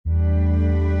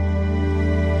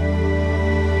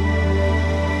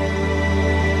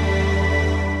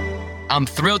I'm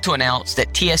thrilled to announce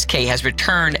that TSK has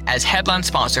returned as headline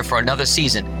sponsor for another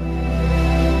season.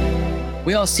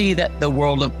 We all see that the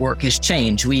world of work has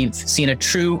changed. We've seen a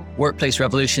true workplace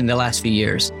revolution in the last few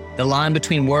years. The line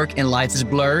between work and life is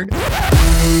blurred.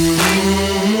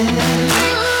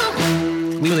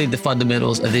 We believe the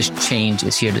fundamentals of this change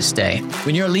is here to stay.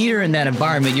 When you're a leader in that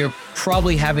environment, you're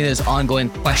probably having those ongoing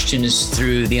questions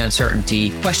through the uncertainty,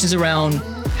 questions around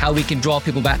how we can draw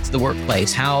people back to the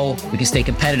workplace, how we can stay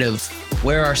competitive,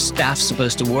 where our staff's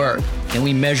supposed to work, can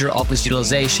we measure office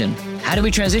utilization, how do we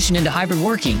transition into hybrid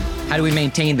working, how do we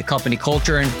maintain the company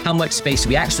culture, and how much space do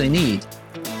we actually need?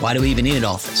 Why do we even need an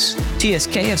office?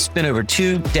 TSK has spent over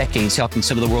 2 decades helping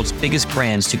some of the world's biggest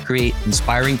brands to create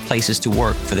inspiring places to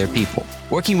work for their people.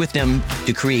 Working with them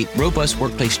to create robust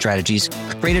workplace strategies,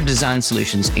 creative design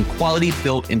solutions, and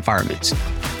quality-built environments.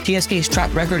 TSK's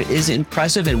track record is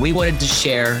impressive, and we wanted to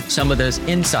share some of those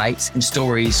insights and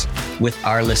stories with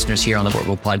our listeners here on the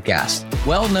Workable Podcast.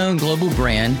 Well-known global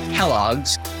brand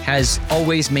Kellogg's has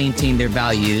always maintained their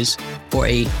values for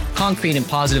a concrete and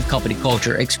positive company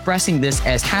culture, expressing this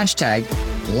as #LikeAtK.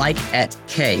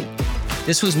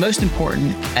 This was most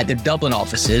important at their Dublin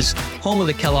offices, home of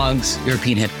the Kellogg's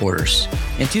European headquarters.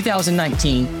 In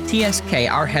 2019, TSK,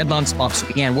 our headline sponsor,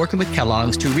 began working with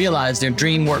Kellogg's to realize their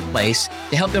dream workplace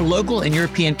to help their local and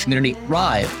European community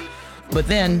thrive. But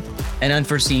then, an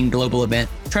unforeseen global event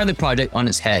turned the project on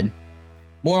its head.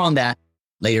 More on that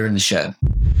later in the show.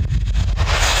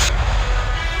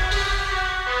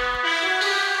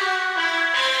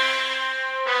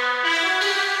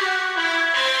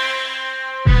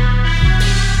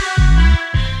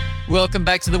 Welcome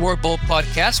back to the Workable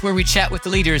Podcast, where we chat with the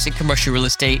leaders in commercial real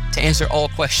estate to answer all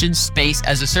questions space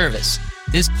as a service.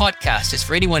 This podcast is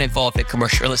for anyone involved in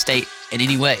commercial real estate in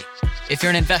any way. If you're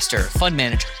an investor, fund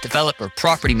manager, developer,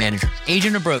 property manager,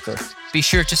 agent, or broker, be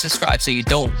sure to subscribe so you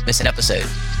don't miss an episode.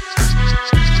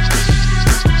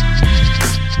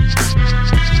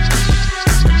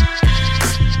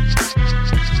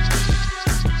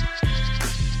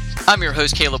 I'm your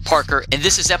host, Caleb Parker, and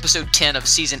this is episode 10 of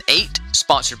season 8,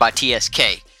 sponsored by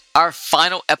TSK. Our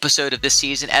final episode of this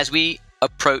season as we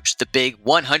approach the big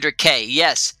 100K.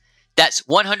 Yes, that's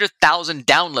 100,000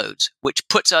 downloads, which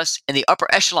puts us in the upper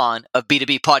echelon of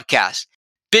B2B podcasts.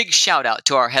 Big shout out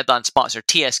to our headline sponsor,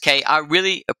 TSK. I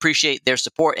really appreciate their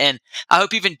support, and I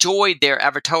hope you've enjoyed their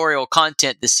advertorial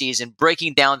content this season,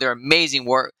 breaking down their amazing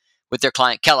work with their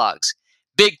client Kellogg's.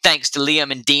 Big thanks to Liam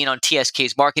and Dean on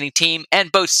TSK's marketing team,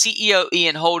 and both CEO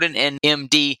Ian Holden and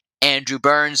MD Andrew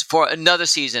Burns for another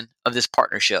season of this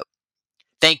partnership.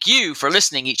 Thank you for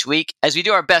listening each week as we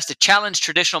do our best to challenge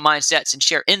traditional mindsets and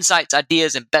share insights,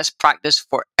 ideas, and best practice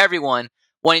for everyone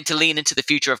wanting to lean into the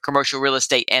future of commercial real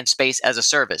estate and space as a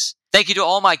service. Thank you to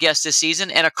all my guests this season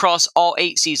and across all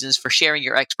 8 seasons for sharing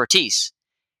your expertise.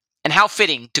 And how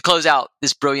fitting to close out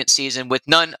this brilliant season with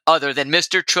none other than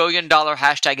Mr. $1 Trillion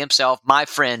hashtag himself, my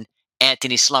friend,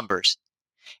 Anthony Slumbers.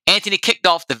 Anthony kicked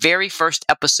off the very first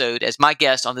episode as my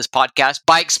guest on this podcast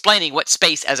by explaining what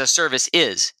space as a service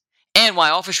is and why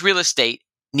office real estate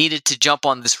needed to jump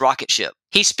on this rocket ship.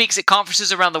 He speaks at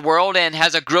conferences around the world and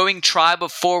has a growing tribe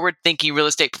of forward-thinking real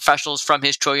estate professionals from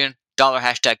his $1 Trillion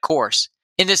hashtag course.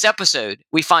 In this episode,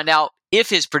 we find out if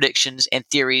his predictions and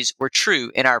theories were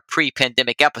true in our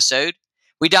pre-pandemic episode.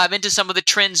 We dive into some of the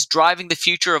trends driving the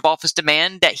future of office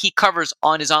demand that he covers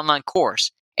on his online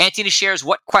course. Anthony shares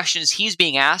what questions he's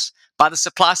being asked by the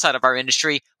supply side of our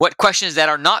industry, what questions that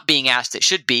are not being asked that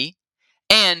should be,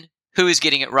 and who is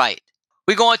getting it right.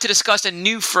 We go on to discuss a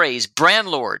new phrase, brand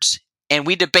lords, and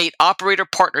we debate operator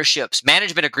partnerships,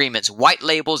 management agreements, white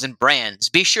labels, and brands.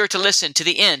 Be sure to listen to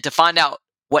the end to find out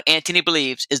what Anthony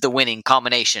believes is the winning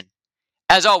combination.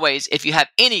 As always, if you have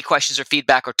any questions or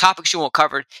feedback or topics you want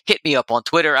covered, hit me up on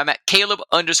Twitter. I'm at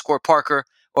Caleb_Parker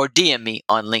or DM me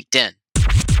on LinkedIn.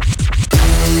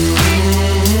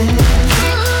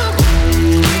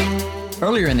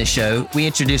 Earlier in the show, we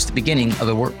introduced the beginning of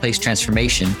a workplace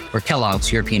transformation for Kellogg's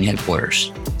European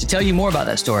headquarters. To tell you more about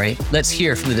that story, let's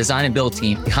hear from the design and build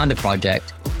team behind the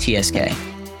project, TSK.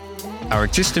 Our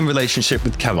existing relationship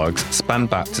with Kellogg's spanned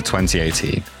back to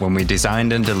 2018, when we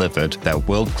designed and delivered their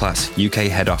world-class UK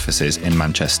head offices in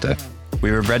Manchester.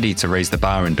 We were ready to raise the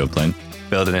bar in Dublin,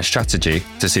 building a strategy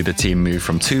to see the team move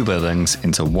from 2 buildings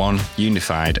into one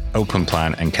unified, open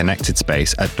plan and connected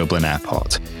space at Dublin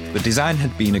Airport. The design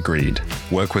had been agreed,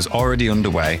 work was already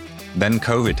underway, then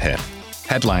COVID hit.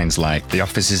 Headlines like, "The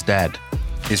office is dead,"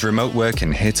 "Is remote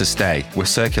working here to stay?" were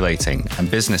circulating,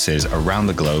 and businesses around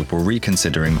the globe were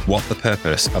reconsidering what the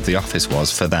purpose of the office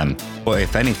was for them. But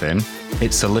if anything,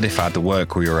 it solidified the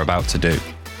work we were about to do.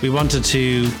 We wanted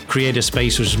to create a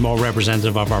space which is more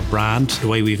representative of our brand, the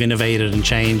way we've innovated and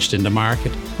changed in the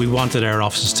market. We wanted our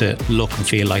offices to look and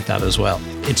feel like that as well.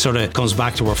 It sort of comes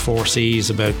back to our 4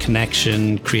 C's about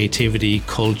connection, creativity,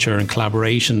 culture, and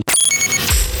collaboration.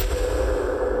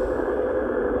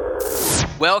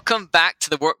 Welcome back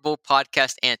to the Workable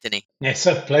Podcast, Anthony. It's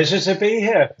a pleasure to be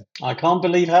here. I can't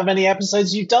believe how many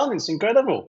episodes you've done. It's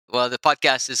incredible. Well, the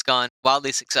podcast has gone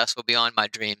wildly successful beyond my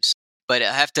dreams. But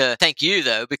I have to thank you,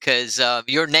 though, because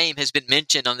your name has been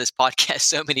mentioned on this podcast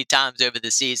so many times over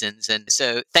the seasons. And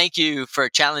so thank you for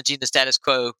challenging the status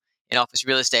quo in office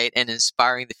real estate and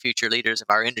inspiring the future leaders of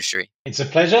our industry. It's a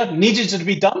pleasure. Needed to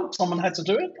be done. Someone had to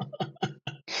do it.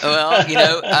 Well,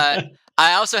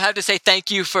 I also have to say thank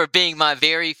you for being my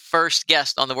very first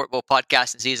guest on the Workable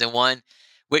Podcast in season 1,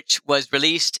 which was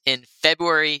released in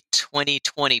February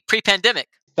 2020, pre-pandemic.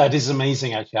 That is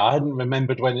amazing, actually. I hadn't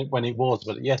remembered when it was,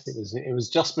 but yes, it was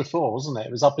just before, wasn't it?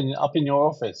 It was up in your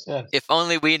office. Yes. If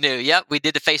only we knew. Yep, we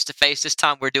did the face-to-face. This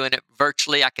time we're doing it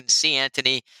virtually. I can see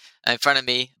Anthony in front of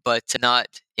me, but not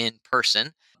in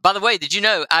person. By the way, did you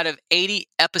know out of 80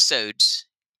 episodes,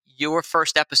 your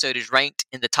first episode is ranked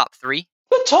in the top 3?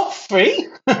 The top 3?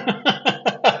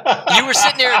 You were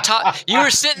sitting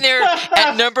there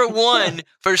at number 1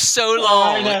 for so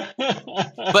long.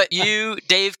 But you,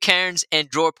 Dave Cairns, and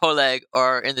Dror Poleg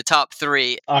are in the top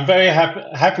 3. I'm very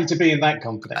happy to be in that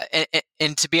company.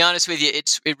 And to be honest with you,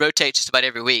 it rotates just about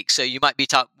every week. So you might be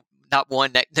top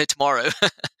 1 tomorrow.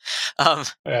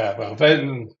 Yeah, well,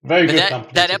 very good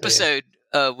company. That episode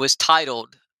was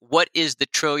titled, "What is the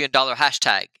 $1 trillion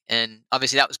hashtag?" And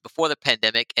obviously that was before the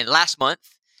pandemic. And last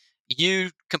month,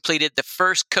 you completed the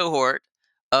first cohort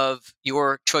of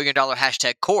your $1 trillion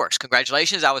hashtag course.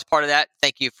 Congratulations. I was part of that.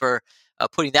 Thank you for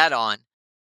putting that on.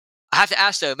 I have to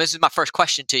ask, though, this is my first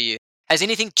question to you. Has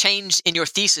anything changed in your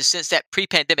thesis since that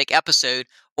pre-pandemic episode,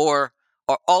 or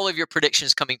are all of your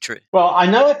predictions coming true? Well, I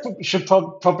know I should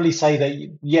probably say that,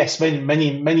 yes,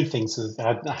 many things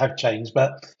have changed,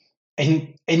 but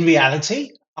in reality,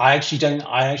 I actually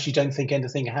don't think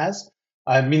anything has.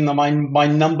 I mean, my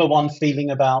number one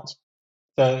feeling about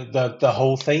the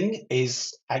whole thing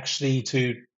is actually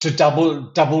to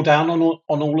double down on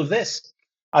all of this.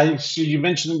 You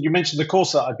mentioned the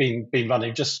course that I've been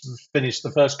running. Just finished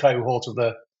the first cohort of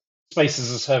the Space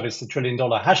as a Service, the $1 trillion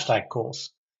hashtag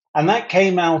course, and that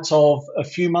came out of a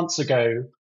few months ago.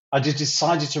 I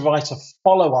decided to write a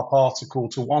follow-up article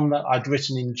to one that I'd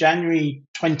written in January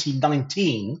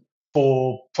 2019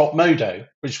 for PropModo,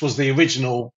 which was the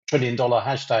original $1 trillion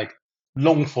hashtag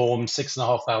long form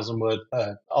 6,500 word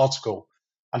article.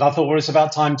 And I thought, well, it's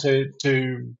about time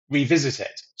to revisit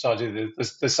it. So I do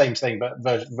the same thing, but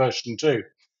version 2.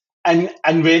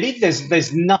 And really,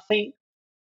 there's nothing.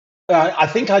 I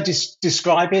think I just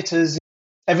describe it as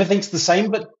everything's the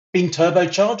same, but being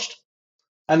turbocharged.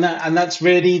 And that's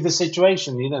really the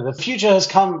situation. You know, the future has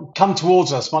come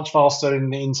towards us much faster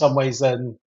in some ways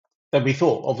than we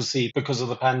thought, obviously because of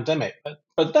the pandemic.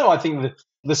 But no, I think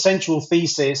the central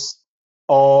thesis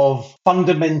of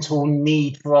fundamental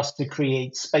need for us to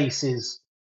create spaces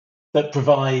that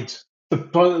provide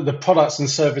the products and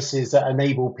services that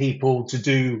enable people to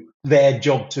do their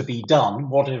job to be done,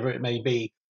 whatever it may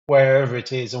be, wherever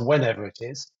it is and whenever it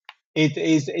is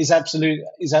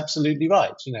absolutely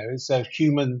right. You know, it's a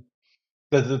human.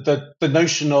 The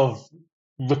notion of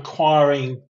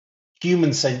requiring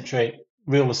human-centric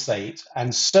real estate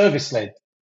and service-led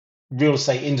real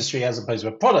estate industry as opposed to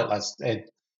a product-led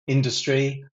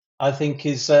industry, I think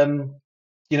is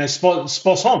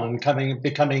spot on and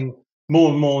becoming more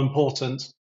and more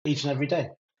important each and every day.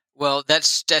 Well,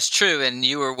 that's true, and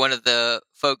you were one of the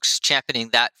folks championing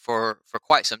that for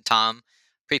quite some time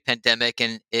pre-pandemic.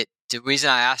 And the reason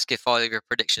I ask if all of your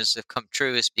predictions have come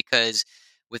true is because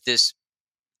with this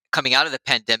coming out of the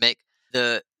pandemic,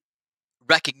 the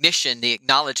recognition, the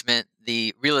acknowledgement,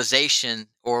 the realization,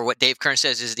 or what Dave Kern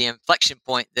says is the inflection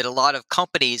point that a lot of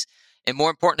companies, and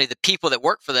more importantly, the people that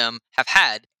work for them have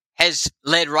had, has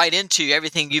led right into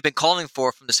everything you've been calling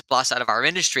for from the supply side of our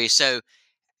industry. So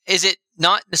is it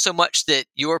not so much that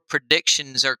your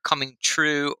predictions are coming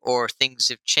true or things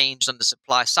have changed on the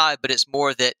supply side, but it's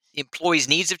more that employees'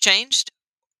 needs have changed?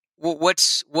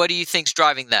 What do you think's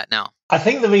driving that now? I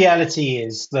think the reality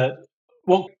is that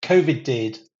what COVID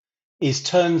did is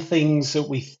turn things that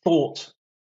we thought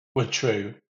were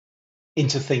true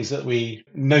into things that we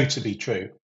know to be true.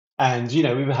 And, you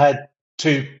know, we've had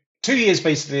two years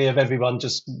basically of everyone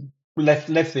just left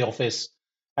the office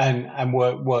and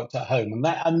worked at home. And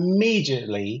that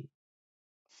immediately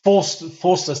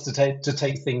forced us to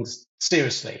take things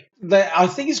seriously. I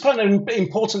think it's quite an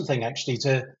important thing actually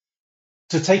to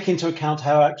to take into account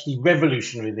how actually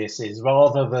revolutionary this is,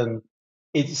 rather than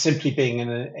it simply being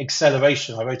an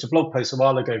acceleration. I wrote a blog post a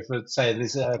while ago for saying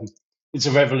it's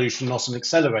a revolution, not an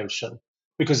acceleration,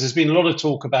 because there's been a lot of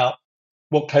talk about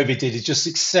what COVID did is just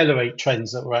accelerate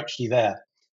trends that were actually there.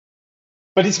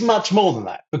 But it's much more than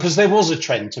that, because there was a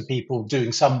trend to people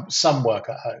doing some work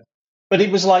at home, but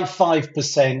it was like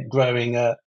 5% growing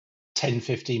at 10,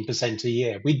 15% a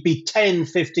year. We'd be 10,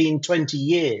 15, 20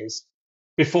 years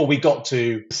before we got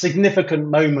to significant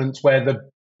moments where the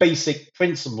basic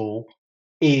principle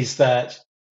is that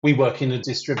we work in a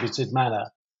distributed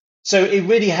manner. So it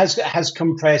really has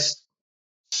compressed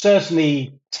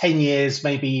certainly 10 years,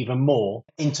 maybe even more,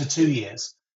 into 2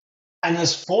 years, and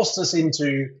has forced us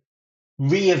into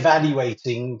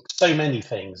reevaluating so many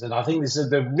things. And I think this is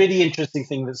the really interesting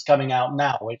thing that's coming out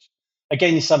now, which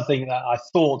again is something that I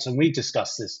thought, and we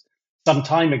discussed this some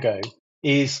time ago,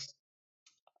 is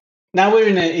now we're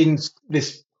in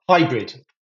this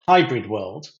hybrid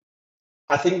world.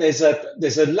 I think there's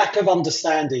a lack of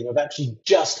understanding of actually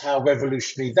just how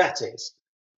revolutionary that is,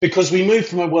 because we moved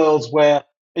from a world where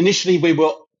initially we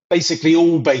were basically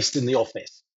all based in the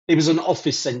office. It was an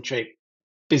office-centric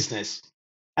business.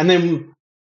 And then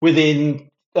within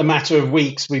a matter of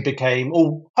weeks, we became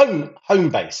all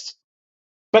home-based.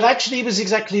 But actually, it was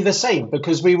exactly the same,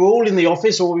 because we were all in the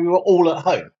office or we were all at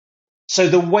home. So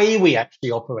the way we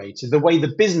actually operated, the way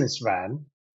the business ran,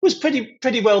 was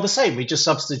pretty well the same. We just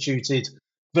substituted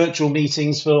virtual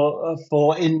meetings for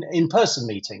in-person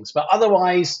meetings. But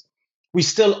otherwise, we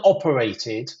still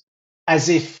operated as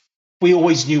if we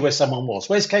always knew where someone was.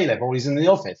 Where's Caleb? Always in the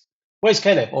office. Where's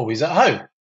Caleb? Always at home.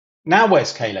 Now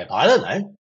where's Caleb? I don't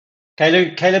know.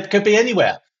 Caleb could be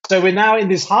anywhere. So we're now in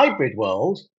this hybrid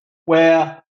world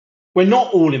where we're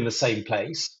not all in the same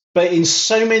place, but in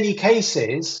so many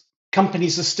cases,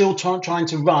 companies are still trying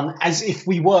to run as if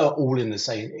we were all in the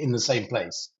same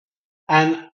place.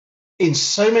 And in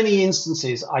so many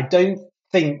instances, I don't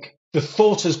think the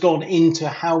thought has gone into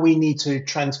how we need to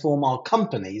transform our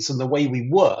companies and the way we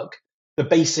work, the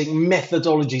basic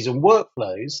methodologies and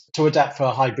workflows to adapt for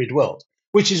a hybrid world.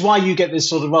 Which is why you get this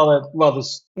sort of rather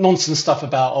nonsense stuff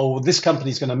about, oh, this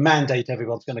company's going to mandate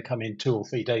everyone's going to come in 2 or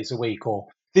 3 days a week, or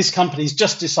this company's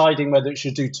just deciding whether it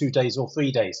should do 2 days or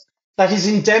 3 days. That is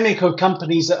endemic of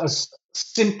companies that are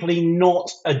simply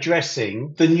not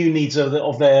addressing the new needs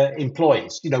of their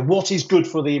employees. You know, what is good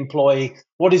for the employee,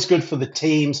 what is good for the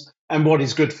teams, and what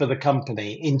is good for the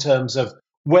company in terms of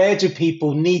where do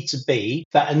people need to be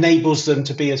that enables them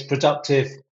to be as productive,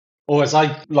 or as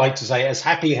I like to say, as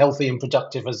happy, healthy, and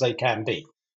productive as they can be.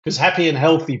 Because happy and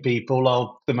healthy people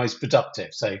are the most productive.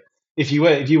 So if you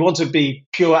want to be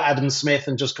pure Adam Smith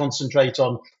and just concentrate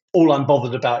on all I'm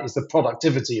bothered about is the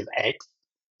productivity of X,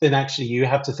 then actually you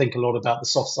have to think a lot about the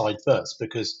soft side first,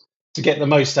 because to get the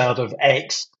most out of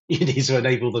X, you need to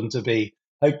enable them to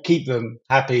keep them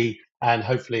happy and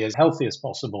hopefully as healthy as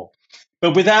possible.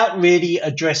 But without really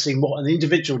addressing what an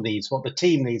individual needs, what the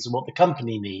team needs, and what the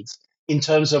company needs, in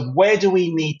terms of where do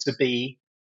we need to be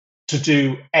to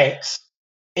do X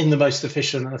in the most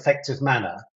efficient and effective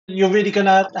manner, you're really going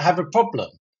to have a problem.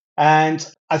 And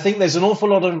I think there's an awful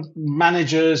lot of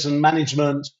managers and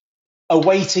management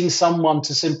awaiting someone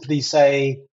to simply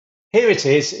say, here it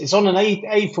is, it's on an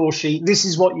A4 sheet, this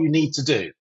is what you need to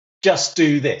do. Just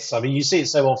do this. I mean, you see it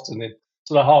so often in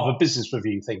sort of Harvard Business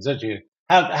Review things, don't you?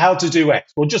 How to do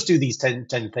X? Well, just do these 10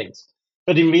 things.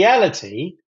 But in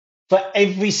reality, for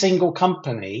every single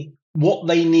company, what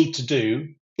they need to do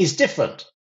is different,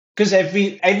 because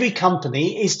every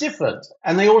company is different,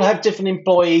 and they all have different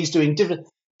employees doing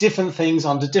different things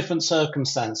under different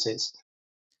circumstances.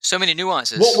 So many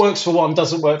nuances. What works for one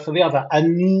doesn't work for the other,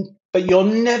 but you'll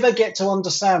never get to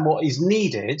understand what is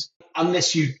needed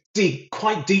unless you dig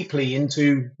quite deeply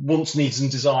into wants, needs, and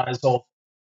desires of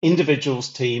individuals,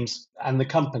 teams, and the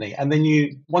company. And then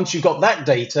once you've got that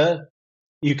data,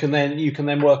 you can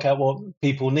then work out what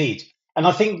people need. And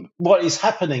I think what is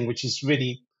happening, which is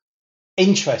really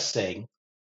interesting,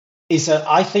 is that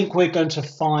I think we're going to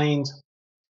find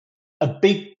a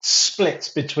big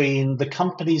split between the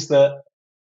companies that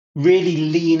really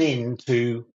lean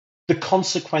into the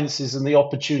consequences and the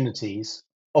opportunities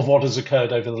of what has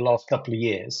occurred over the last couple of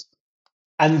years,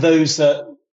 and those that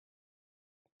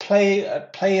play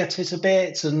at it a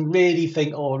bit and really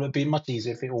think, oh, it would be much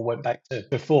easier if it all went back to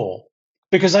before.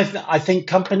 Because I think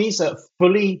companies that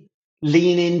fully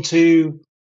lean into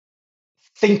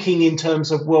thinking in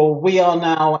terms of, well, we are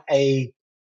now a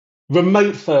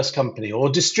remote first company or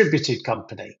distributed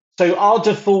company. So our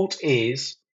default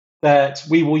is that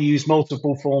we will use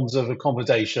multiple forms of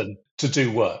accommodation to do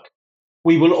work.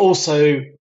 We will also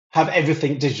have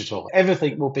everything digital.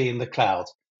 Everything will be in the cloud.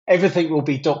 Everything will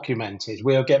be documented.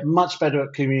 We'll get much better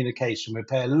at communication. We'll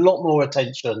pay a lot more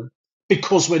attention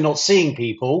because we're not seeing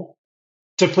people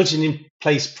to putting in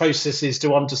place processes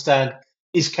to understand,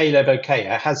 is Caleb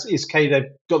okay? Is Caleb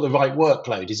got the right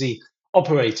workload? Is he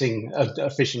operating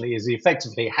efficiently? Is he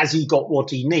effectively? Has he got what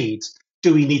he needs?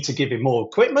 Do we need to give him more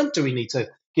equipment? Do we need to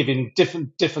give him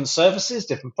different services,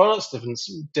 different products,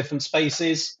 different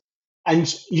spaces?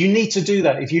 And you need to do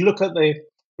that. If you look at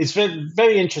it's very,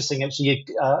 very interesting actually.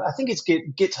 I think it's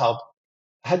GitHub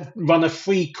had run a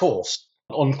free course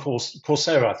on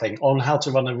Coursera, I think, on how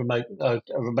to run a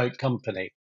remote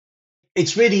company.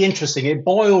 It's really interesting. It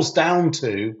boils down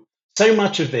to so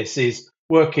much of this is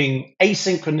working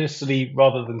asynchronously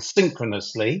rather than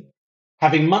synchronously,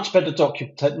 having much better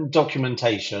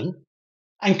documentation,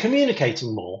 and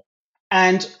communicating more,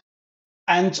 and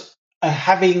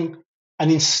having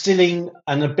and instilling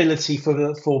an ability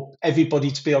for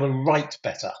everybody to be able to write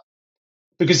better.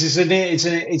 Because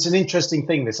it's an interesting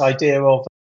thing, this idea of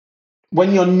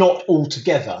when you're not all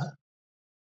together,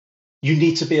 you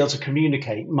need to be able to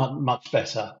communicate much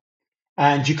better.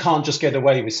 And you can't just get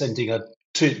away with sending a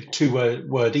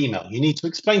two-word email. You need to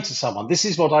explain to someone, this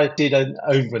is what I did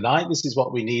overnight, this is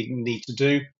what we need to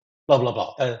do, blah,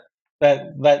 blah, blah.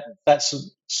 That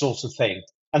sort of thing.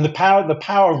 And the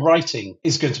power of writing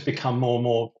is going to become more and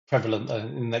more prevalent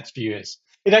in the next few years.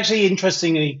 It actually,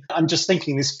 interestingly, I'm just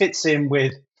thinking this fits in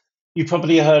with, you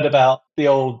probably heard about the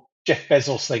old Jeff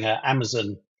Bezos thing at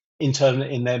Amazon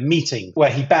in their meeting where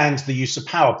he banned the use of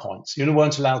PowerPoints. You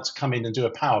weren't allowed to come in and do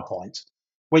a PowerPoint.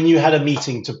 When you had a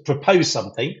meeting to propose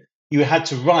something, you had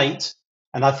to write,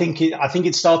 and I think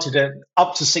it started at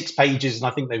up to 6 pages, and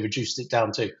I think they reduced it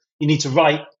down to you need to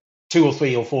write 2 or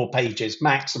 3 or 4 pages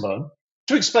maximum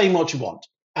to explain what you want.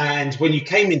 And when you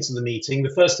came into the meeting,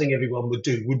 the first thing everyone would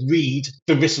do would read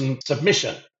the written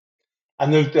submission.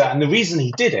 And the reason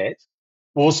he did it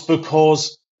was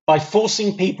because by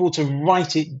forcing people to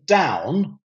write it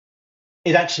down,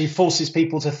 it actually forces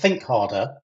people to think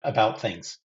harder about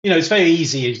things. It's very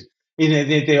easy in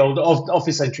the old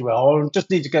office entry. Well, I just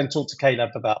need to go and talk to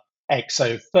Caleb about X.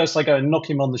 So first I go and knock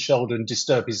him on the shoulder and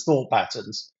disturb his thought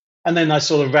patterns. And then I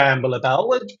sort of ramble about,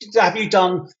 well, have you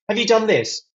done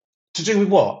this? To do with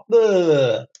what?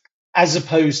 As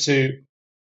opposed to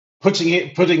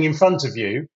putting in front of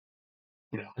you,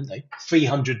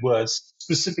 300 words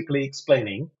specifically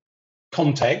explaining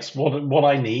context, what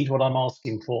I need, what I'm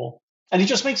asking for. And it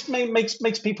just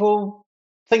makes people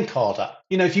think harder.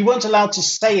 If you weren't allowed to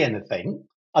say anything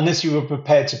unless you were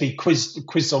prepared to be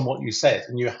quizzed on what you said,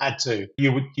 and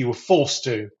you were forced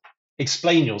to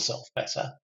explain yourself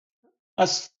better.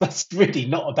 That's really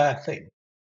not a bad thing.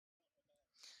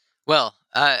 Well,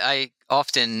 I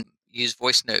often use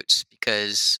voice notes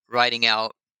because writing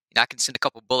out, I can send a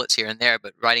couple bullets here and there,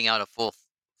 but writing out a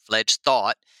full-fledged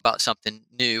thought about something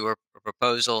new or a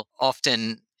proposal,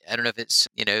 often, I don't know if it's,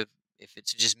 if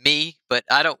it's just me, but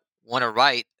I don't want to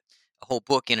write a whole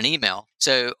book in an email.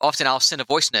 So often I'll send a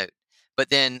voice note, but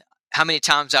then how many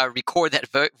times I record that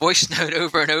voice note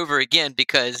over and over again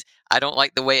because I don't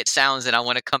like the way it sounds and I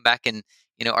want to come back and,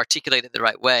 articulate it the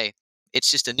right way.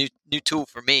 It's just a new tool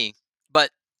for me.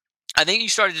 But I think you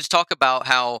started to talk about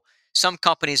how some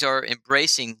companies are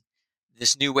embracing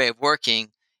this new way of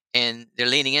working and they're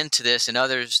leaning into this, and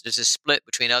others, there's a split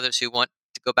between others who want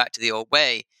to go back to the old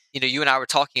way. You and I were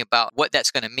talking about what that's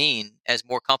going to mean as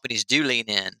more companies do lean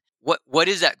in. What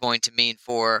is that going to mean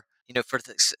for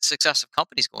the success of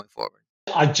companies going forward?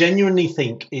 I genuinely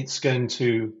think it's going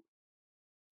to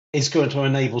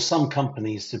enable some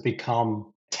companies to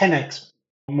become 10x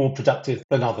more productive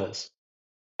than others.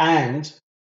 And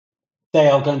they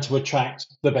are going to attract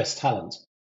the best talent.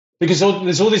 Because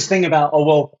there's all this thing about,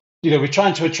 we're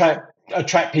trying to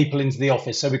attract people into the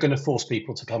office, so we're going to force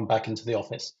people to come back into the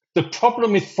office. The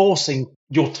problem with forcing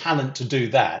your talent to do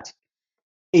that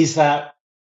is that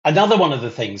another one of the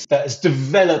things that has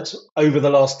developed over the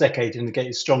last decade and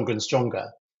getting stronger and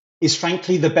stronger is,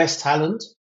 frankly, the best talent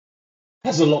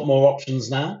has a lot more options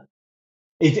now.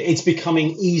 It's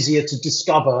becoming easier to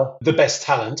discover the best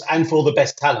talent, and for the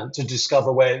best talent to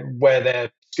discover where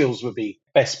their skills would be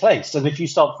best placed. And if you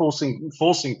start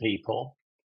forcing people,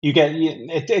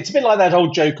 it's a bit like that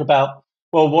old joke about,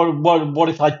 well, what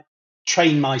if I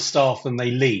train my staff and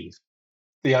they leave?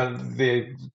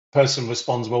 The person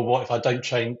responds, well, what if I don't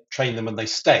train them and they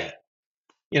stay?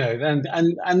 And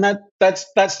that's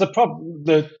the problem.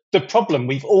 The problem,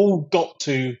 we've all got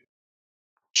to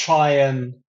try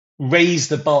and raise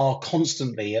the bar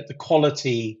constantly at the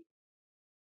quality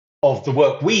of the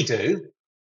work we do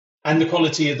and the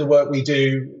quality of the work we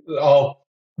do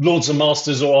lords and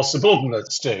masters or our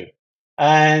subordinates do.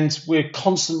 And we're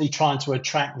constantly trying to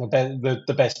attract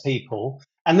the best people.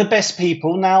 And the best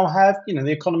people now have,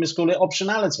 the economists call it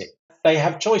optionality. They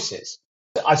have choices.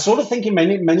 I sort of think in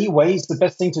many ways, the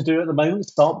best thing to do at the moment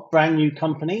is start brand new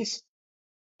companies,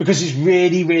 because it's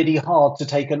really, really hard to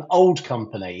take an old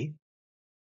company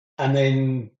and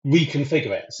then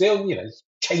reconfigure it. So,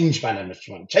 change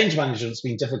management. Change management's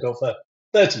been difficult for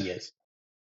 30 years.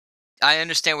 I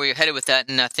understand where you're headed with that,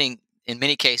 and I think in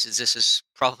many cases this is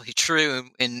probably true,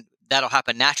 and that'll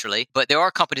happen naturally. But there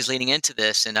are companies leaning into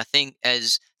this, and I think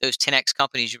as those 10X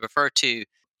companies you refer to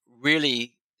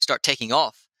really start taking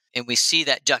off, and we see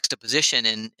that juxtaposition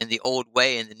in the old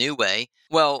way and the new way,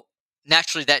 well,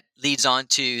 naturally that leads on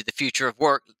to the future of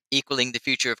work equaling the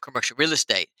future of commercial real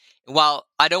estate. And while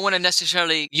I don't want to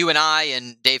necessarily, you and I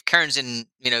and Dave Kearns and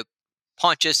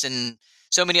Pontius and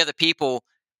so many other people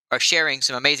are sharing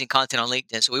some amazing content on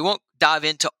LinkedIn, so we won't dive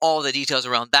into all the details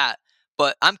around that.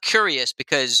 But I'm curious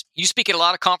because you speak at a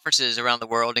lot of conferences around the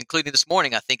world, including this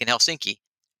morning, I think, in Helsinki.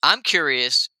 I'm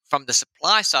curious from the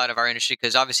supply side of our industry,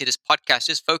 because obviously this podcast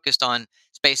is focused on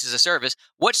space as a service.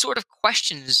 What sort of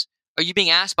questions are you being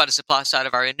asked by the supply side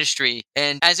of our industry,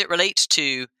 and as it relates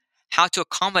to how to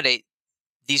accommodate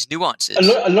these nuances?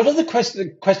 A lot of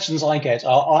the questions I get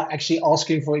are actually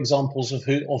asking for examples of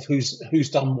who's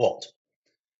done what.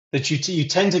 That you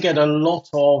tend to get a lot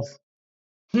of,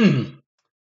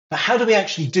 but how do we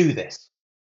actually do this?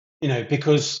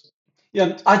 Because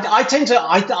I tend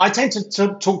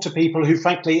to talk to people who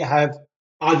frankly have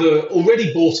either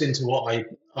already bought into what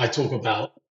I talk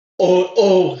about,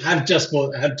 or have just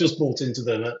bought into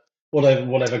them at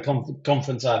whatever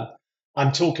conference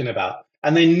I'm talking about.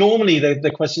 And then normally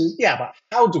the question is, yeah, but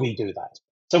how do we do that?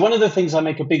 So one of the things I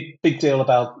make a big deal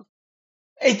about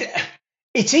it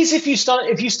is if you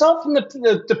start from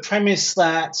the premise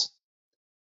that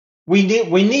we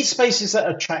need spaces that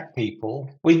attract people,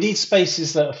 we need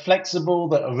spaces that are flexible,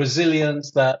 that are resilient,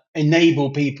 that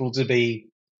enable people to be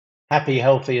happy,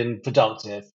 healthy, and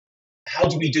productive. How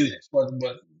do we do this? What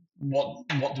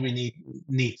do we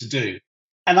need to do?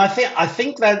 And I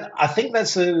think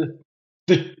that's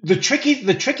the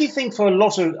tricky thing for a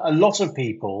lot of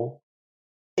people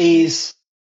is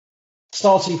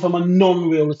starting from a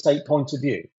non-real estate point of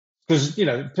view. Because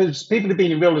people who've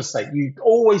been in real estate, you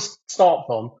always start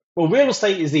from, well, real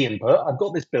estate is the input. I've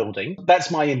got this building.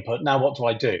 That's my input. Now what do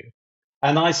I do?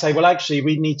 And I say, well, actually,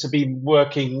 we need to be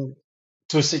working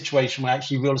to a situation where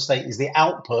actually real estate is the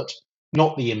output,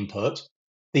 not the input.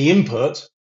 The input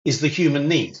is the human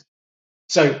need.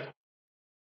 So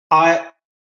I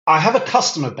have a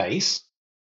customer base,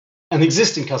 an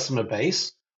existing customer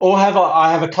base, or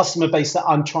I have a customer base that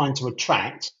I'm trying to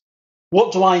attract.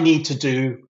 What do I need to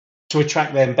do to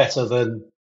attract them better than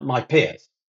my peers?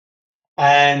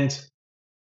 And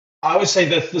I would say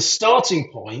that the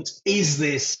starting point is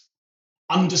this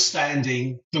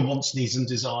understanding the wants, needs, and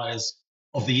desires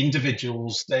of the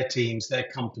individuals, their teams, their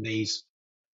companies,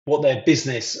 what their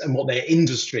business and what their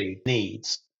industry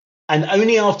needs. And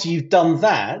only after you've done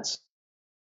that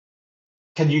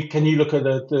can you look at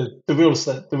the real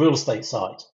estate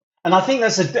side. And I think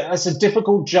that's a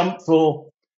difficult jump for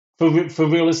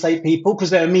real estate people, because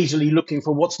they're immediately looking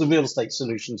for what's the real estate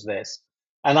solution to this.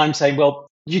 And I'm saying, well,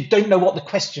 you don't know what the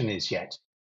question is yet.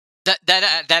 That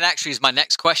actually is my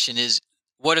next question: is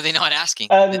what are they not asking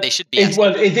that they should be asking?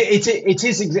 Well, it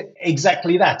is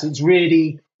exactly that. It's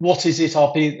really, what is it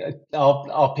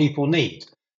our people need?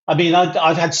 I mean,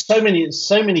 I've had so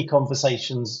many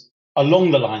conversations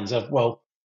along the lines of, well,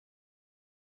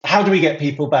 how do we get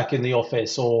people back in the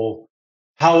office, or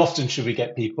how often should we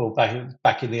get people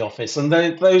back in the office? And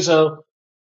those are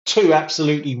two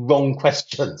absolutely wrong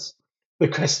questions. The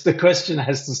question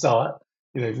has to start,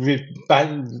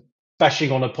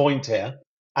 bashing on a point here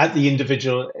at the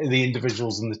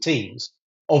individuals and the teams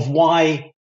of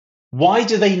why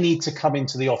do they need to come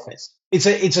into the office?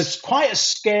 It's quite a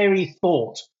scary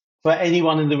thought for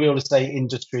anyone in the real estate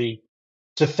industry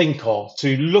to think of,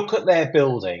 to look at their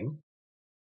building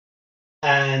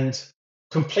and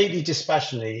completely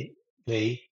dispassionately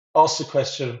ask the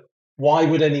question, why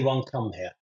would anyone come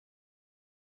here?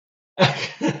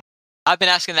 I've been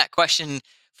asking that question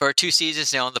for 2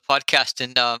 seasons now on the podcast,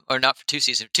 and or not for 2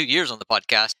 seasons, 2 years on the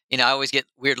podcast. I always get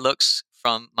weird looks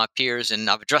from my peers, and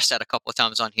I've addressed that a couple of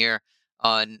times on here.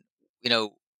 On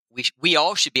we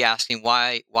all should be asking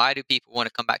why do people want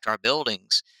to come back to our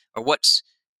buildings, or what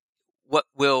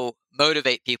will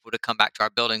motivate people to come back to our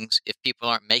buildings if people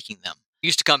aren't making them.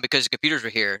 Used to come because the computers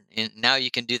were here, and now you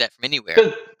can do that from anywhere.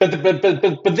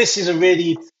 But this is a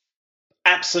really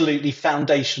absolutely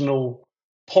foundational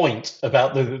point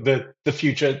about the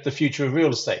future of real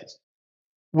estate.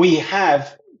 We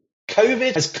have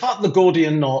COVID has cut the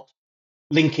Gordian knot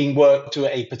linking work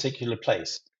to a particular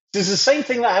place. This is the same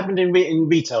thing that happened in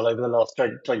retail over the last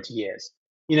 20 years.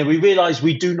 We realize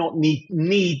we do not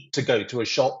need to go to a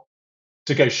shop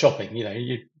to go shopping.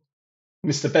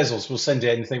 Mr. Bezos will send you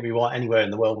anything we want anywhere in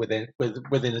the world within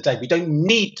a day. We don't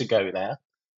need to go there,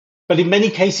 but in many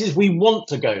cases we want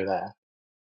to go there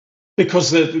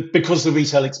because the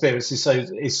retail experience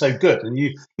is so good. And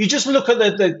you just look at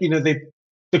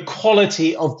the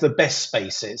quality of the best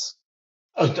spaces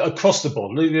across the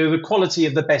board. The quality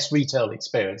of the best retail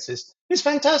experiences is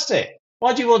fantastic.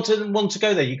 Why do you want to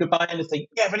go there? You could buy anything.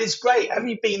 Yeah, but it's great. Have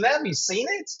you been there? Have you seen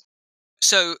it?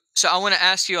 So I want to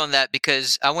ask you on that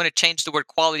because I want to change the word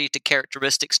quality to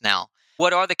characteristics now.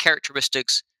 What are the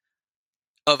characteristics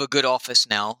of a good office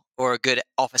now, or a good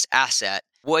office asset?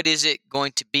 What is it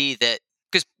going to be that,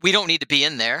 because we don't need to be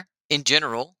in there in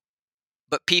general,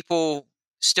 but people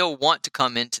still want to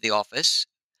come into the office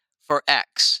for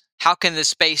X. How can the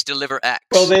space deliver X?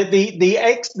 Well, the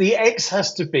X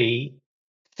has to be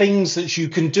things that you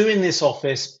can do in this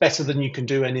office better than you can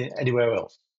do anywhere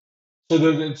else.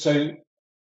 So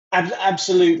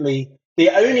absolutely, the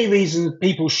only reason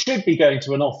people should be going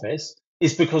to an office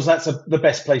is because that's the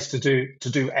best place to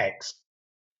do X.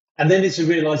 And then it's a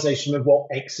realization of what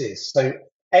X is. So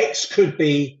X could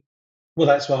be, well,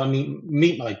 that's where I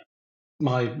meet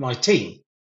my team,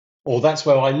 or that's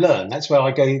where I learn. That's where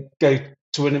I go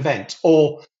to an event,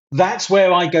 or that's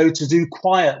where I go to do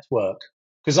quiet work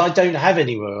because I don't have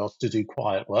anywhere else to do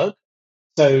quiet work.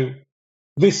 So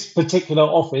this particular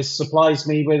office supplies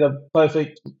me with a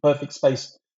perfect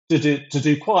space to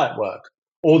do quiet work.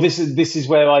 Or this is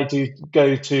where I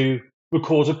go to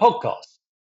record a podcast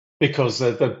because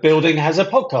the building has a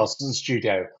podcast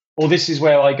studio. Or this is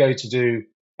where I go to do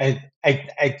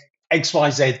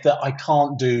XYZ that I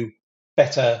can't do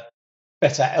better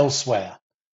elsewhere.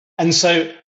 And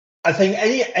so I think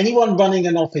anyone running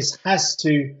an office has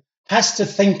to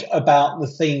think about the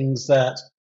things that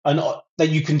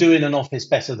you can do in an office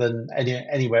better than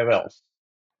anywhere else.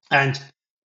 And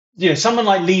someone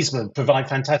like Leesman provide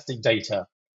fantastic data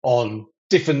on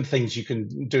different things you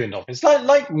can do in office,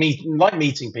 like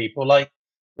meeting people, like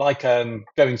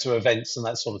going to events and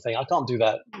that sort of thing. I can't do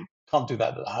that.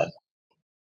 At home.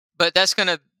 But that's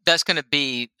gonna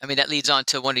be. I mean, that leads on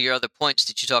to one of your other points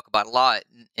that you talk about a lot.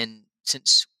 And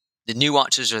since the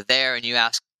nuances are there, and you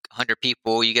ask 100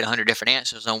 people, you get 100 different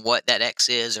answers on what that X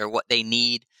is or what they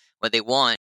need, what they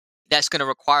want. That's going to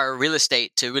require real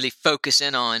estate to really focus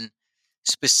in on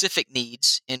specific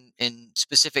needs and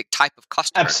specific type of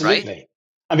customer. Absolutely. Right?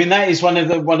 I mean, that is one of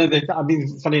the. I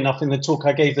mean, funny enough, in the talk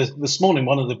I gave this morning,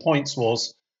 one of the points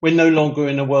was we're no longer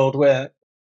in a world where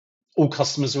all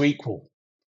customers are equal.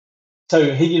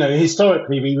 So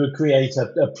historically, we would create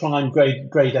a prime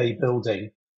grade A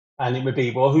building, and it would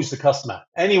be, well, who's the customer?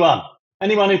 Anyone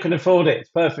who can afford it. It's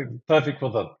perfect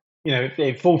for them.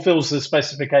 It fulfills the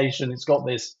specification. It's got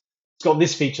this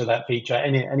feature, that feature.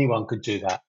 Anyone could do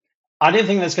that. I don't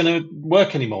think that's going to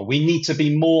work anymore. We need to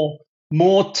be more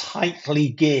tightly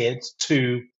geared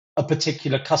to a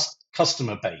particular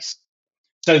customer base.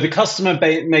 So the customer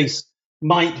base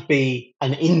might be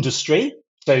an industry.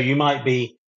 So you might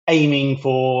be aiming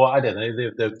for, I don't know,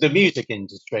 the music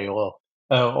industry or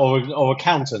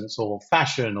accountants or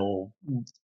fashion or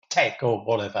tech or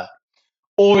whatever.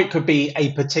 Or it could be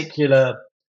a particular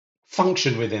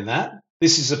function within that.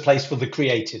 This is a place for the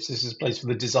creatives. This is a place for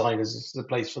the designers. This is a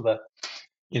place for the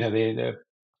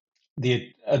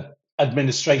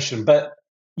administration. But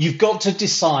you've got to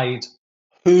decide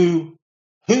who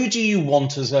do you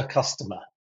want as a customer.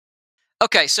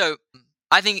 Okay, so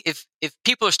I think if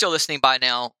people are still listening by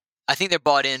now, I think they're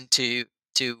bought into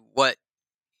what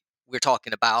we're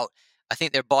talking about. I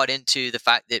think they're bought into the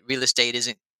fact that real estate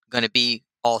isn't going to be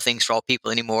all things for all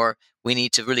people anymore. We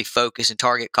need to really focus and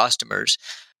target customers.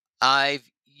 I've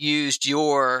used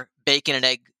your bacon and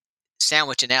egg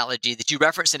sandwich analogy that you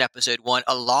referenced in episode 1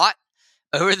 a lot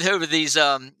over these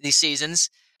seasons,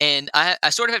 and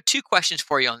I sort of have 2 questions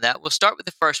for you on that. We'll start with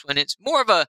the first one. It's more of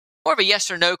a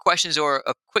yes or no questions or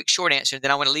a quick short answer.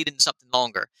 Then I want to lead into something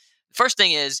longer. The first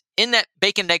thing is, in that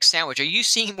bacon and egg sandwich, are you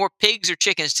seeing more pigs or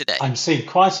chickens today? I'm seeing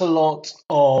quite a lot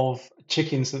of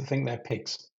chickens that think they're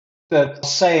pigs. They're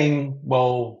saying,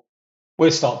 well,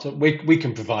 we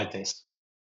can provide this.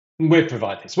 We'll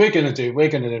provide this. We're going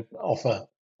to offer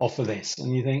this.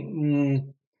 And you think,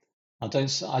 I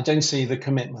don't see the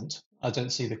commitment. I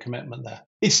don't see the commitment there.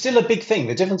 It's still a big thing.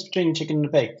 The difference between chicken and a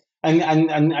pig.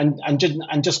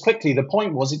 And just quickly, the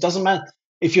point was, it doesn't matter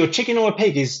if you're a chicken or a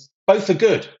pig. Both are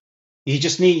good. You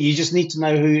just need to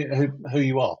know who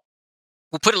you are.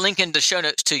 We'll put a link in the show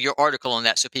notes to your article on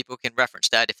that so people can reference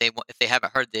that if they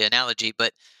haven't heard the analogy.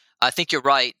 But I think you're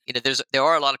right. There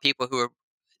are a lot of people a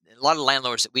lot of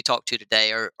landlords that we talk to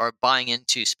today are buying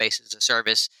into space as a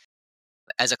service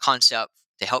as a concept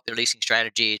to help their leasing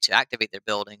strategy, to activate their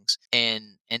buildings,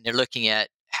 and they're looking at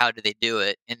how do they do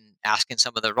it and asking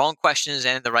some of the wrong questions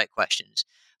and the right questions.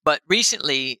 But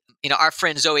recently, our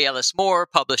friend Zoe Ellis Moore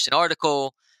published an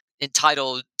article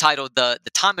entitled the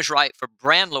time is right for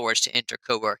brand lords to enter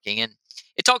co-working. And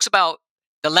it talks about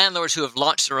the landlords who have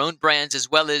launched their own brands as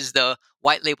well as the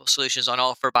white label solutions on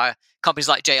offer by companies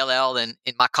like JLL and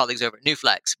my colleagues over at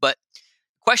Newflex. But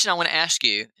the question I want to ask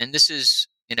you, and this is,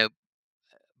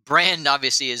 brand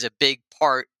obviously is a big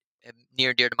part near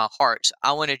and dear to my heart. So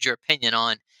I wanted your opinion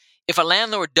on if a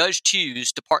landlord does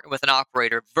choose to partner with an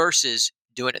operator versus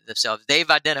doing it themselves. They've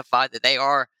identified that they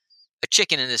are a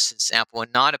chicken in this example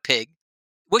and not a pig.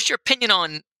 What's your opinion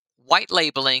on white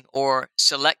labeling or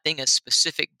selecting a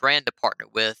specific brand to partner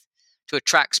with to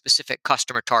attract specific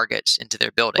customer targets into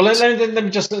their buildings? Well, let me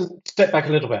just step back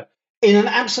a little bit. In an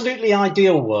absolutely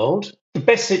ideal world, the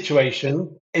best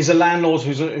situation is a landlord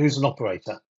who's an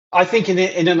operator. I think in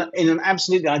an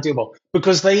absolutely ideal world,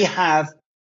 because they have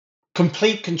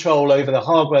complete control over the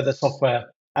hardware, the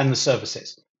software, and the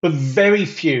services. But very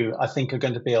few, I think, are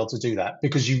going to be able to do that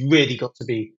because you've really got to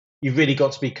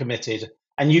be committed,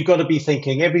 and you've got to be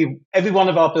thinking every one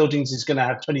of our buildings is going to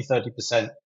have 20-30%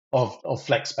 of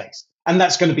flex space, and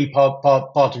that's going to be part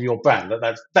of your brand.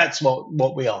 That's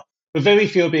what we are. But very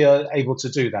few will be able to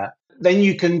do that. Then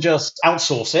you can just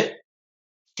outsource it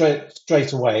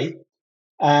straight away,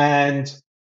 and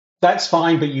that's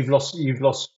fine. But you've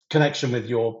lost connection with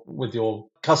your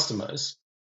customers.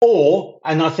 Or,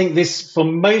 and I think this for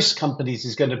most companies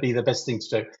is going to be the best thing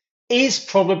to do, is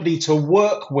probably to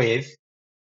work with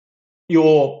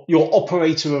your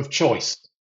operator of choice.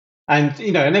 And,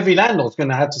 and every landlord's going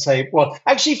to have to say, well,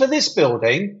 actually for this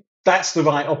building, that's the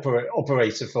right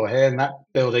operator for here in that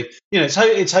building.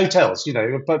 It's hotels,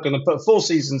 we're going to put Four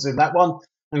Seasons in that one.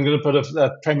 I'm going to put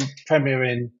a Premier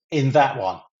in that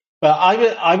one. But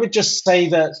I would just say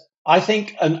that I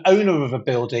think an owner of a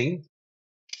building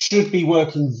should be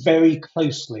working very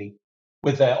closely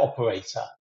with their operator,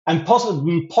 and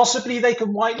possibly they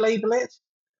can white label it.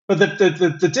 But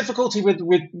the difficulty with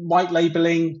white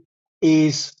labeling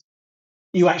is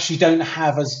you actually don't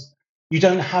have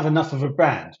enough of a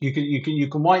brand. You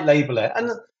can white label it,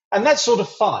 and that's sort of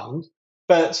fine,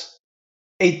 but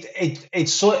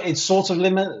it's sort of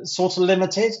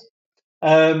limited.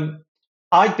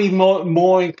 I'd be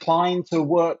more inclined to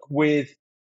work with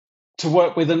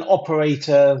an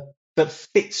operator that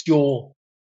fits your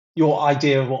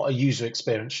idea of what a user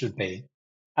experience should be,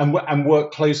 and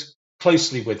work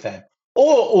closely with them.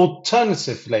 Or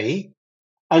alternatively,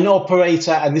 an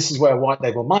operator, and this is where a white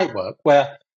label might work,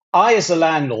 where I as a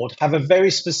landlord have a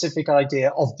very specific idea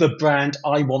of the brand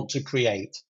I want to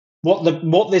create,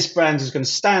 what this brand is going to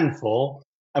stand for,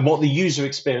 and what the user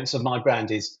experience of my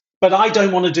brand is. But I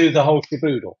don't want to do the whole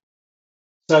caboodle.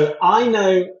 So I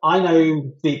know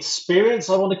the experience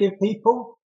I want to give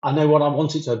people. I know what I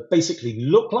want it to basically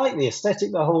look like, the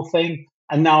aesthetic, the whole thing.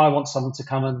 And now I want someone to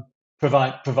come and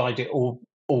provide it all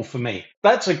for me.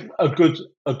 That's a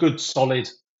good solid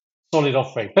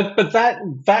offering. But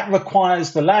that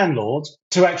requires the landlord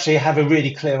to actually have a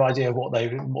really clear idea of what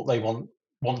they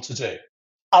want to do.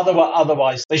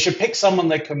 Otherwise, they should pick someone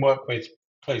they can work with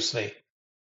closely.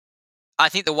 I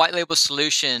think the white label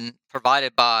solution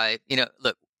provided by,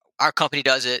 look, our company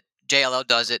does it, JLL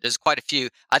does it. There's quite a few.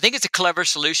 I think it's a clever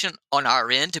solution on our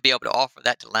end to be able to offer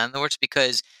that to landlords,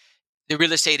 because the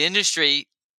real estate industry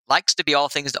likes to be all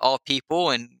things to all people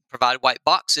and provide white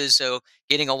boxes. So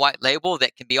getting a white label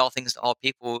that can be all things to all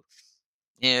people,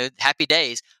 happy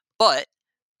days. But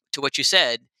to what you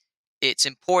said, it's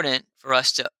important for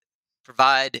us to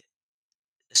provide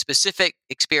a specific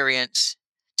experience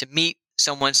to meet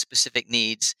someone's specific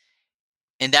needs,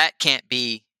 and that can't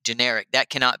be generic. That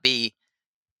cannot be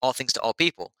all things to all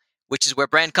people, which is where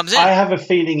brand comes in. I have a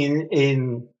feeling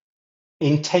in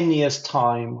 10 years'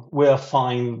 time we'll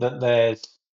find that there's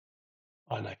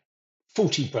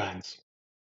 40 brands,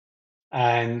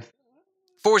 and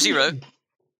 40.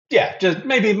 Yeah, just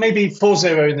maybe 40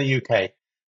 in the UK.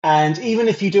 And even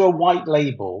if you do a white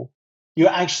label, you're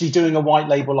actually doing a white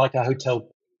label like a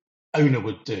hotel owner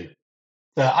would do.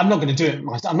 I'm not going to do it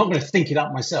myself. I'm not going to think it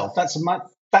up myself. That's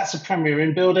a Premier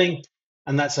Inn building,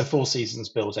 and that's a Four Seasons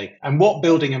building. And what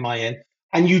building am I in?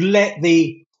 And you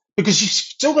because you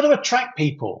still got to attract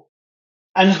people.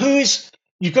 And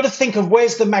you've got to think of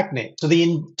where's the magnet to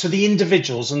the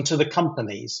individuals and to the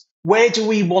companies. Where do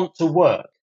we want to work?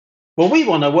 Well, we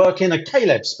want to work in a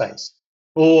Caleb space,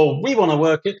 or we want to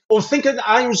work in, or think of,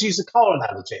 I always use the car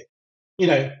analogy. We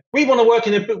want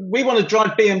to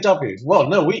drive BMWs. Well,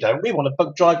 no, we don't. We want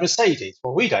to drive Mercedes.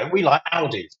 Well, we don't. We like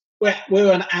Audis.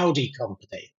 We're an Audi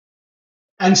company.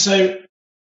 And so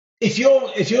if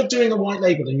you're doing a white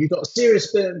label and you've got a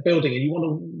serious building and you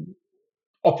want to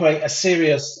operate a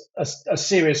serious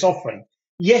offering,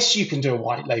 yes, you can do a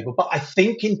white label. But I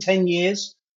think in 10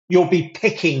 years, you'll be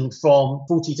picking from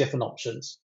 40 different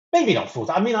options. Maybe not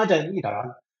 40. I mean, I don't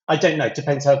know. It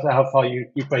depends how far you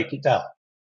break it down.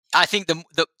 I think to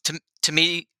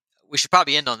me, we should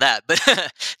probably end on that. But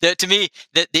to me,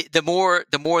 the more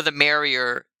the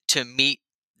merrier to meet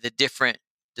the different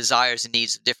desires and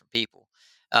needs of different people,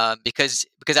 because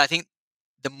I think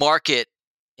the market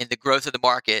and the growth of the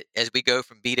market as we go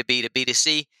from B2B to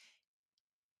B2C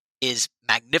is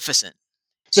magnificent.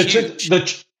 The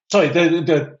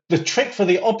trick for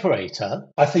the operator,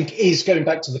 I think, is going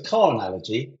back to the car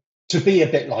analogy, to be a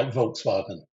bit like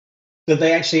Volkswagen. That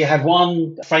they actually have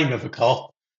one frame of a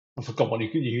car. I forgot what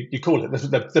you call it,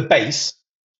 the base,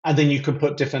 and then you can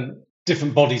put different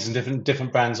bodies and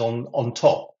different brands on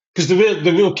top. Because the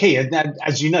real key,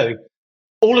 as you know,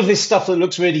 all of this stuff that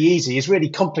looks really easy is really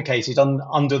complicated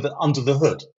under the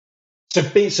hood. So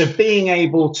being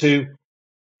able to,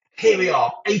 here we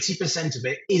are, 80% of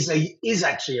it is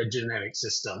actually a generic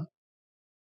system,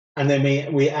 and then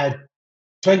we add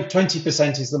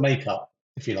 20% is the makeup,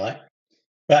 if you like.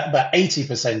 But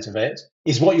 80% of it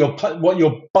is what you're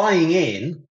buying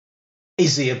in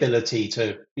is the ability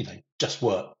to just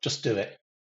work, just do it.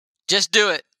 Just do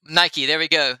it, Nike. There we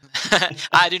go.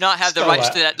 I do not have the rights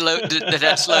to that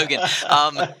slogan.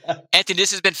 Anthony,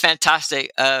 this has been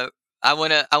fantastic. I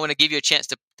want to give you a chance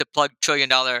to plug $1 trillion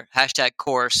hashtag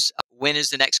course. When is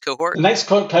the next cohort? The next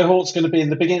cohort's going to be in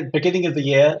the beginning of the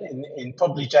year, in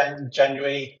probably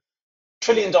January.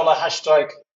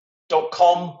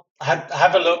 $1trillion-hashtag.com.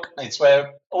 Have a look. It's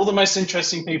where all the most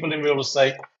interesting people in real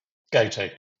estate go to.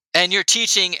 And you're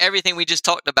teaching everything we just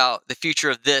talked about. The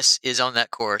future of this is on that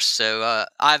course. So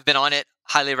I've been on it.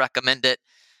 Highly recommend it.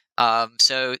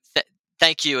 So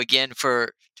thank you again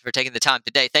for taking the time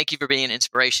today. Thank you for being an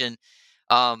inspiration.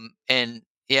 And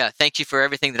yeah, thank you for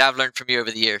everything that I've learned from you over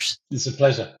the years. It's a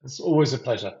pleasure. It's always a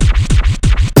pleasure.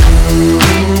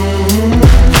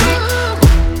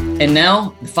 And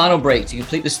now, the final break to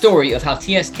complete the story of how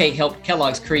TSK helped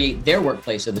Kellogg's create their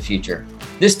workplace of the future,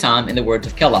 this time in the words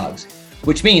of Kellogg's.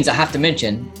 Which means I have to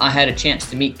mention, I had a chance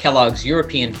to meet Kellogg's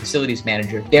European Facilities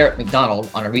Manager, Derek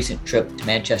McDonald, on a recent trip to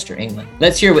Manchester, England.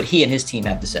 Let's hear what he and his team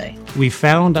have to say. We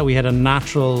found that we had a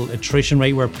natural attrition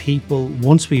rate where people,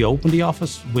 once we opened the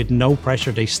office, with no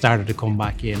pressure, they started to come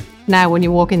back in. Now, when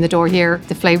you walk in the door here,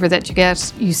 the flavour that you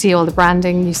get, you see all the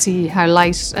branding, you see how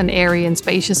light and airy and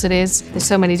spacious it is. There's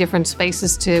so many different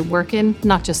spaces to work in,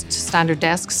 not just standard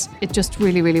desks. It just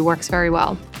really, really works very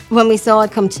well. When we saw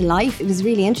it come to life, it was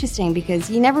really interesting because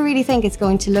you never really think it's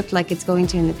going to look like it's going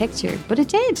to in the picture, but it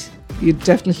did. You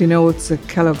definitely know it's a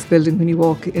Kellogg's building when you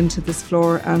walk into this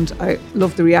floor, and I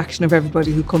love the reaction of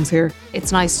everybody who comes here.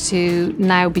 It's nice to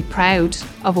now be proud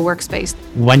of a workspace.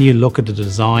 When you look at the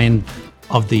design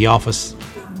of the office,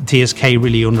 TSK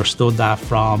really understood that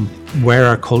from where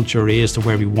our culture is to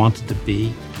where we wanted to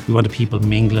be. We wanted people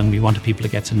mingling, we wanted people to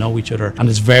get to know each other. And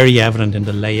it's very evident in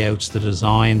the layouts, the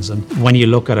designs. And when you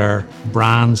look at our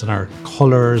brands and our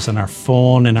colours and our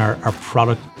fun and our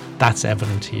product, that's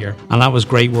evident here. And that was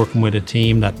great working with a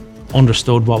team that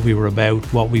understood what we were about,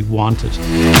 what we wanted.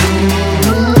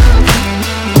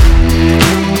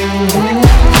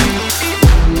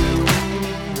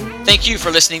 Thank you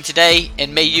for listening today,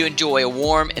 and may you enjoy a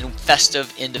warm and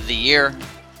festive end of the year.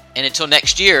 And until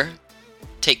next year,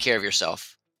 take care of yourself.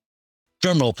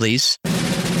 Drum roll, please.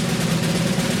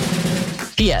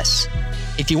 P.S.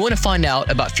 If you want to find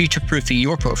out about future-proofing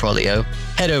your portfolio,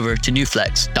 head over to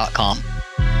newflex.com.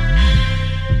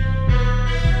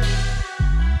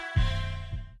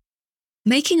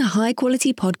 Making a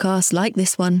high-quality podcast like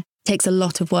this one takes a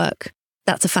lot of work.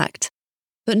 That's a fact.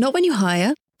 But not when you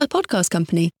hire a podcast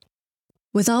company.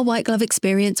 With our white glove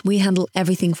experience, we handle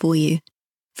everything for you.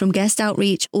 From guest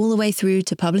outreach all the way through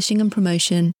to publishing and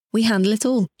promotion, we handle it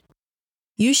all.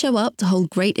 You show up to hold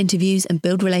great interviews and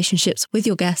build relationships with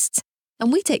your guests,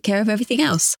 and we take care of everything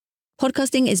else.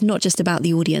 Podcasting is not just about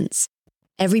the audience.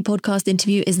 Every podcast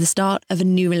interview is the start of a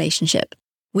new relationship.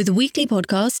 With a weekly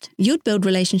podcast, you'd build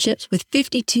relationships with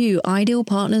 52 ideal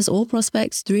partners or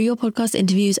prospects through your podcast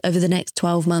interviews over the next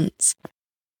 12 months.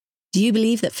 Do you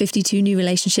believe that 52 new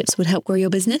relationships would help grow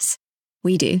your business?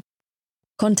 We do.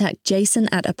 Contact Jason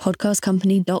at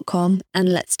apodcastcompany.com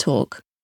and let's talk.